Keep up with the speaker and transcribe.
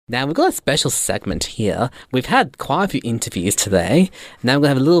Now, we've got a special segment here. We've had quite a few interviews today. Now we're going to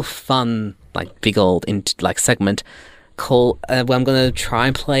have a little fun, big old segment called where I'm going to try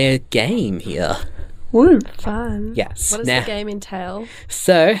and play a game here. Woo. Fun. Yes. What does the game entail?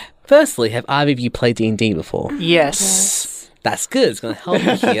 So, firstly, have either of you played D&D before? Yes. That's good. It's going to help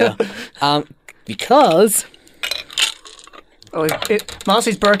me here. Because...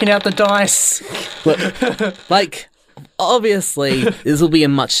 Marcy's broken out the dice. Look, obviously, this will be a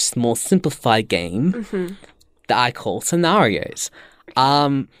much more simplified game that I call scenarios.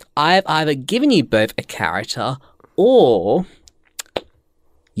 I've either given you both a character or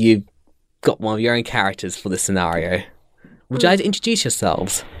you've got one of your own characters for the scenario. Would you like to introduce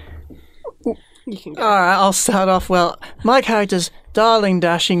yourselves? You can go. All right, I'll start off. Well, my character's Darling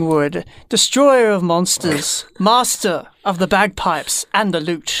Dashingwood, destroyer of monsters, master of the bagpipes and the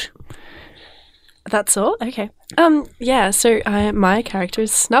lute. That's all? Okay. So my character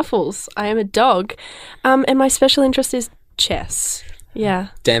is Snuffles. I am a dog. And my special interest is chess. Yeah.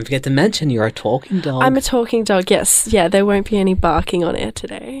 Don't forget to mention you're a talking dog. I'm a talking dog, yes. Yeah, there won't be any barking on air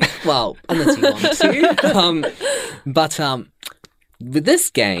today. Well, unless you want to. With this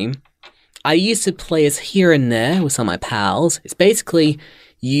game, I used to play as here and there with some of my pals. It's basically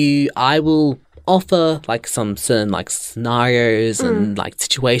I will offer some certain scenarios and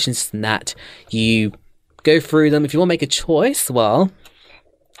situations and that. You go through them. If you want to make a choice, well,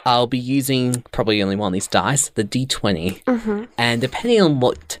 I'll be using probably only one of these dice, the D20. And depending on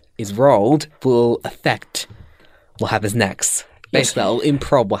what is rolled will affect what happens next. Basically, I'll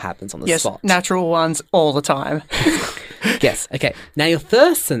improv what happens on the spot. Yes, natural ones all the time. Yes, okay. Now, your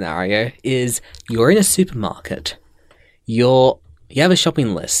first scenario is you're in a supermarket. You have a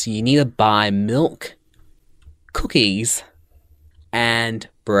shopping list. You need to buy milk, cookies, and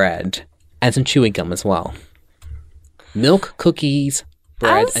bread. And some chewing gum as well. Milk, cookies,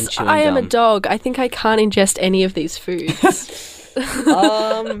 bread, and chewing gum. I am a dog. I think I can't ingest any of these foods.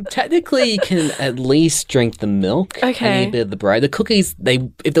 Technically, you can at least drink the milk and eat a bit of the bread. The cookies,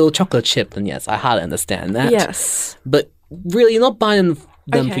 if they were chocolate chip, then yes, I hardly understand that. Yes. But really, you're not buying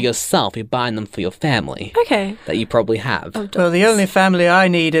them for yourself. You're buying them for your family. Okay. That you probably have. Well, the only family I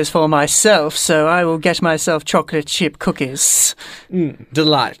need is for myself, so I will get myself chocolate chip cookies.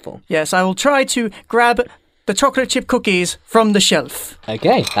 Delightful. Yes, I will try to grab the chocolate chip cookies from the shelf.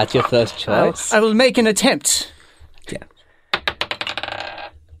 Okay, that's your first choice. I will make an attempt. Yeah.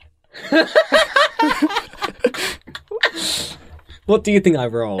 What do you think I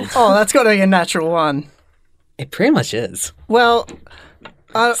rolled? Oh, that's got to be a natural one. It pretty much is. Well,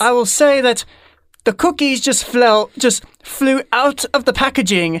 I will say that the cookies just flew out of the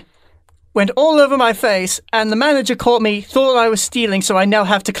packaging, went all over my face, and the manager caught me, thought I was stealing, so I now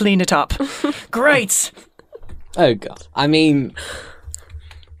have to clean it up. Great! Oh, God. I mean,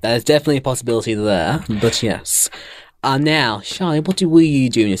 there's definitely a possibility there, but yes. Now, Charlie, what will you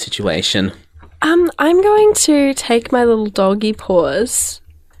do in your situation? I'm going to take my little doggy paws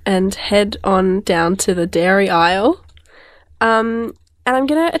and head on down to the dairy aisle. And I'm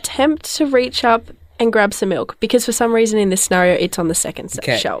going to attempt to reach up and grab some milk because for some reason in this scenario it's on the second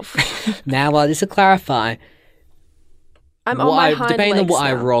shelf. Now, just to clarify, I'm on my hind depending on legs what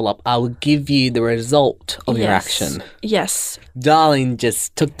I now. roll up, I will give you the result of your action. Yes. Darling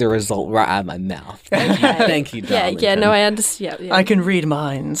just took the result right out of my mouth. Thank you, darling. Yeah, no, I understand. Yeah. I can read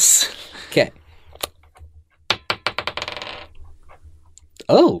minds. Okay.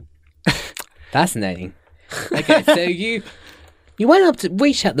 Oh, fascinating. Okay, so you went up to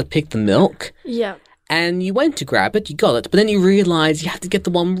reach out to pick the milk. Yeah. And you went to grab it, you got it, but then you realised you had to get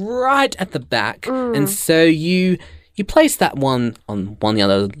the one right at the back. And so you place that one on one of the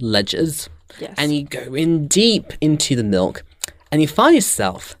other ledges. Yes. And you go in deep into the milk. And you find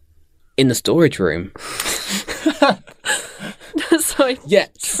yourself in the storage room. So I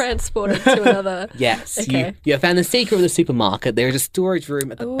transported to another... Yes. Okay. You have found the secret of the supermarket. There is a storage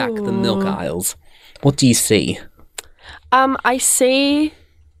room at the back of the milk aisles. What do you see? I see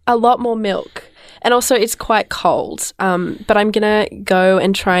a lot more milk. And also it's quite cold. But I'm going to go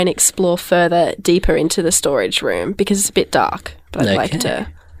and try and explore further deeper into the storage room because it's a bit dark. But I'd like to...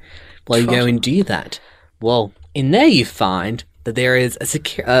 Well, you go and do that. Well, in there you find that there is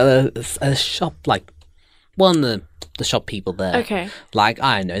a shop, one of the shop people there. Okay. I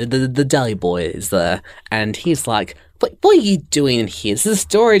don't know, the deli boy is there. And he's like, what are you doing in here? This is a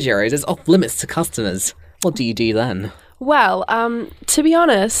storage area. It's off limits to customers. What do you do then? Well, to be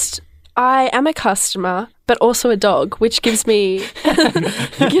honest... I am a customer, but also a dog, which gives me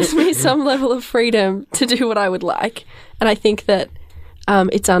some level of freedom to do what I would like. And I think that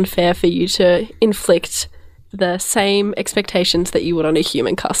it's unfair for you to inflict the same expectations that you would on a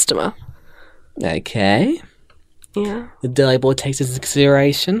human customer. Okay. Yeah. The deli boy takes this into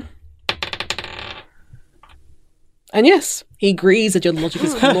consideration. And yes, he agrees that your logic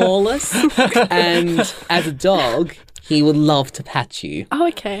is flawless. And as a dog, he would love to pat you. Oh,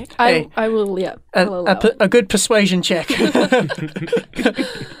 okay. Hey. I will, yeah. I'll allow it. A good persuasion check.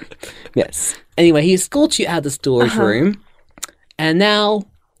 Yes. Anyway, he escorts you out of the storage room. And now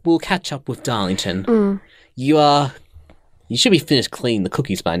we'll catch up with Darlington. You should be finished cleaning the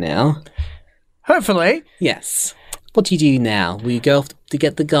cookies by now. Hopefully. Yes. What do you do now? Will you go off to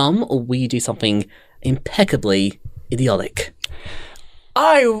get the gum, or will you do something impeccably idiotic?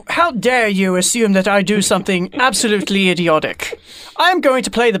 How dare you assume that I do something absolutely idiotic? I'm going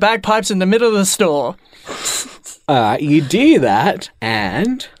to play the bagpipes in the middle of the store. You do that,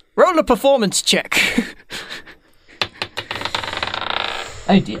 and... Roll a performance check.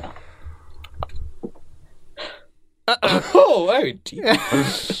 Oh dear. Oh dear.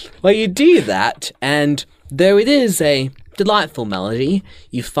 Well, you do that, and though it is a delightful melody,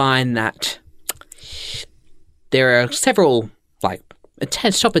 you find that there are several,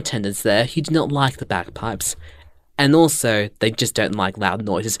 shop attendants there who do not like the bagpipes. And also, they just don't like loud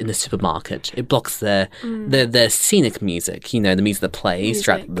noises in the supermarket. It blocks their scenic music, the music that plays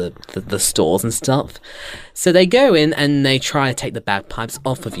throughout the stores and stuff. So they go in and they try to take the bagpipes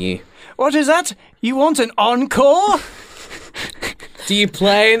off of you. What is that? You want an encore? Do you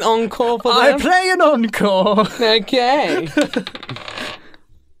play an encore for them? I play an encore. Okay.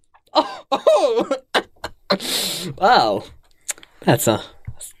 Wow.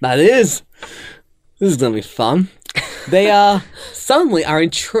 This is gonna be fun. They suddenly are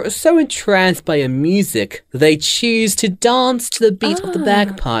so entranced by your music that they choose to dance to the beat of the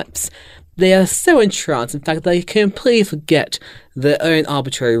bagpipes. They are so entranced, in fact, they completely forget their own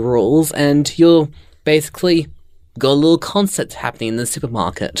arbitrary rules, and you're basically got a little concert happening in the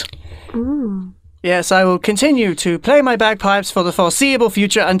supermarket. Yes, I will continue to play my bagpipes for the foreseeable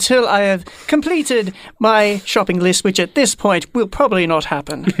future until I have completed my shopping list, which at this point will probably not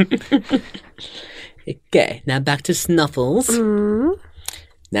happen. Okay, now back to Snuffles.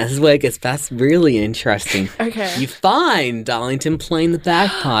 Now this is where it gets really interesting. Okay. You find Darlington playing the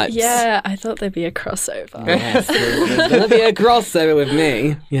bagpipes. Yeah, I thought there'd be a crossover. Yes, there's going to be a crossover with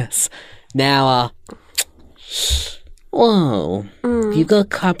me. Yes. Now, whoa. You've got a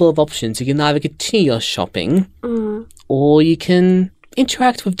couple of options. You can either continue your shopping, or you can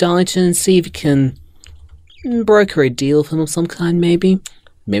interact with Darlington and see if you can broker a deal with him of some kind, maybe.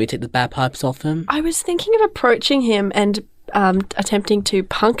 Maybe take the bagpipes off him. I was thinking of approaching him and attempting to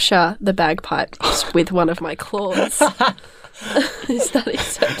puncture the bagpipes with one of my claws. Is that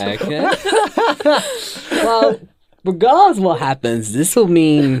acceptable? Okay. Well, regardless of what happens, this will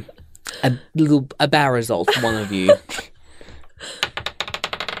mean a bad result for one of you.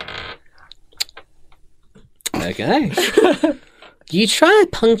 Okay. You try to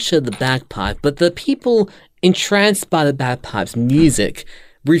puncture the bagpipe, but the people entranced by the bagpipe's music,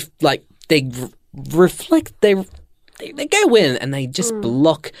 they go in and they just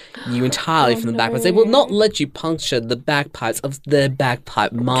block you entirely from the bagpipes. They will not let you puncture the bagpipes of their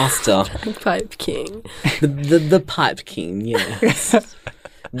bagpipe master. Bagpipe king. The pipe king, yes.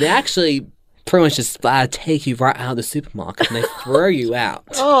 They actually pretty much just take you right out of the supermarket and they throw you out.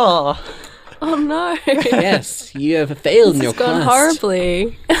 Oh no. Yes, you have failed in your It's gone quest.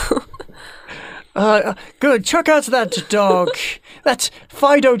 horribly. Good, chuck out that dog. That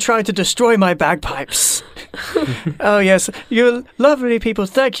Fido tried to destroy my bagpipes. Oh, yes, you lovely people,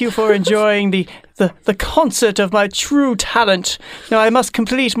 thank you for enjoying the concert of my true talent. Now I must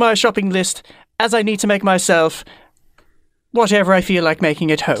complete my shopping list, as I need to make myself whatever I feel like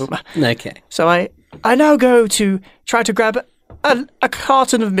making at home. Okay. So I now go to try to grab a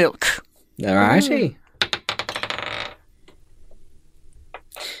carton of milk. Alrighty.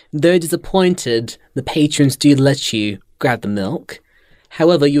 Though disappointed, the patrons do let you grab the milk.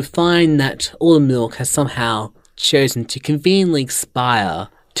 However, you find that all the milk has somehow chosen to conveniently expire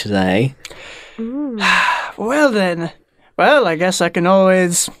today. Well then. Well, I guess I can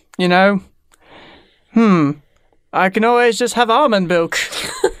always, I can always just have almond milk.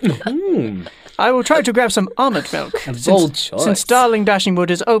 I will try to grab some almond milk. A bold choice. Since Darling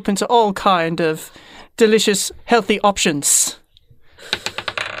Dashingwood is open to all kind of delicious, healthy options.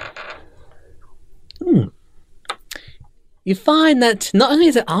 You find that not only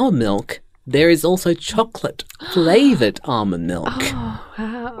is it almond milk, there is also chocolate-flavoured almond milk. Oh,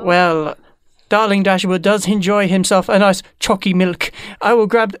 wow. Well, Darling Dashingwood does enjoy himself a nice chalky milk. I will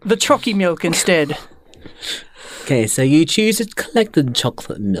grab the chalky milk instead. Okay, so you choose to collect the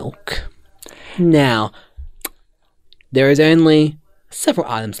chocolate milk. Now, there is only several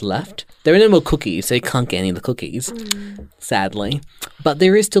items left. There are no more cookies, so you can't get any of the cookies, sadly. But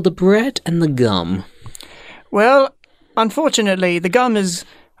there is still the bread and the gum. Well, unfortunately, the gum is...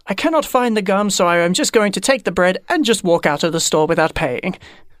 I cannot find the gum, so I am just going to take the bread and just walk out of the store without paying.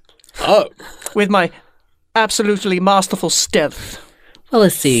 Oh. With my absolutely masterful stealth. Well,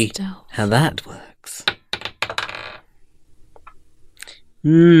 let's see Stealth. how that works.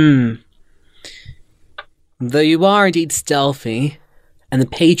 Though you are indeed stealthy, and the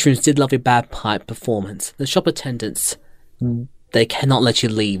patrons did love your bagpipe performance, the shop attendants, they cannot let you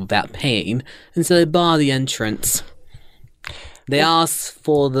leave without paying, and so they bar the entrance. They ask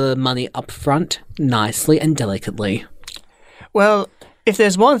for the money up front, nicely and delicately. Well, if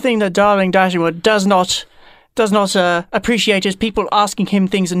there's one thing that Darling Dashingwood does not appreciate is people asking him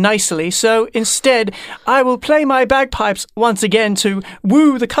things nicely, so instead I will play my bagpipes once again to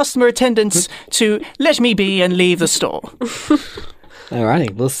woo the customer attendants to let me be and leave the store.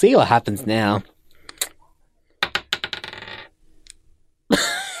 Alrighty, we'll see what happens now.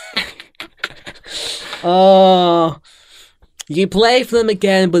 Oh, you play for them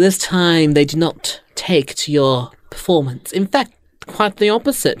again, but this time they do not take to your performance. In fact, quite the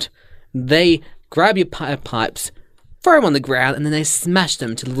opposite. They grab your pipes, throw them on the ground, and then they smash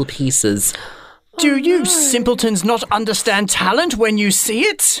them to little pieces. Do you simpletons not understand talent when you see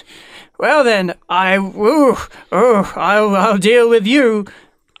it? Well then, I'll deal with you.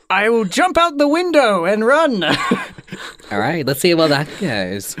 I will jump out the window and run. Alright, let's see how well that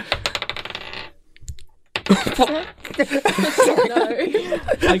goes.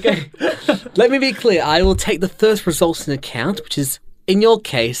 Okay. Let me be clear. I will take the first results into account, which is, in your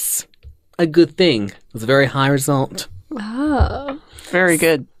case, a good thing. It was a very high result. Ah. Very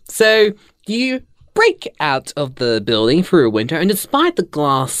good. So, you break out of the building through a window, and despite the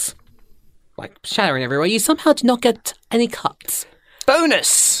glass, shattering everywhere, you somehow do not get any cuts.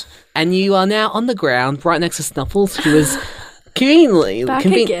 Bonus! And you are now on the ground, right next to Snuffles, who is conveniently... Back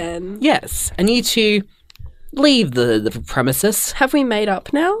again. Yes, and you two leave the premises. Have we made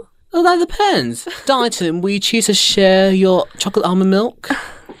up now? Well, that depends. Darlington, will you choose to share your chocolate almond milk?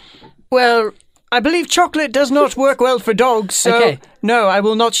 Well, I believe chocolate does not work well for dogs, so Okay. no, I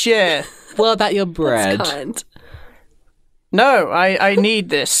will not share. What about your bread? That's kind. No, I need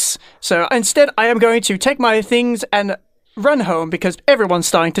this. So instead, I am going to take my things and run home because everyone's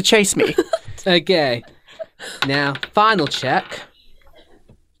starting to chase me. Okay. Now, final check.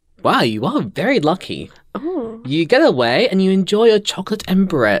 Wow, you are very lucky. Oh, You get away and you enjoy your chocolate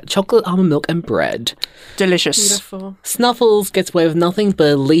almond milk and bread. Delicious. beautiful. Snuffles gets away with nothing, but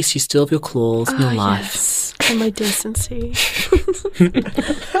at least you still have your claws in your life. Yes. And my decency.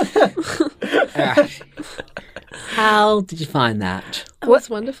 Alright. How did you find that? That was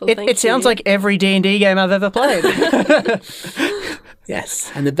wonderful. Thank It sounds you. like every D&D game I've ever played.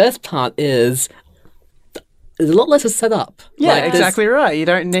 Yes. And the best part is there's a lot less to set up. Yeah, Like, there's- exactly right. You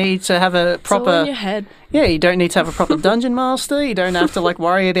don't need to have a It's all in proper... your head. Yeah, you don't need to have a proper dungeon master. You don't have to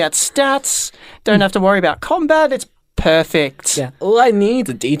worry about stats. Don't have to worry about combat. It's perfect. Yeah. All I need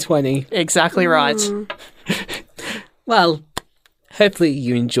is a D20. Exactly right. Well, hopefully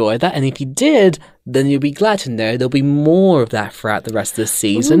you enjoyed that, and if you did, then you'll be glad to know there'll be more of that throughout the rest of the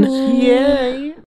season. Yay.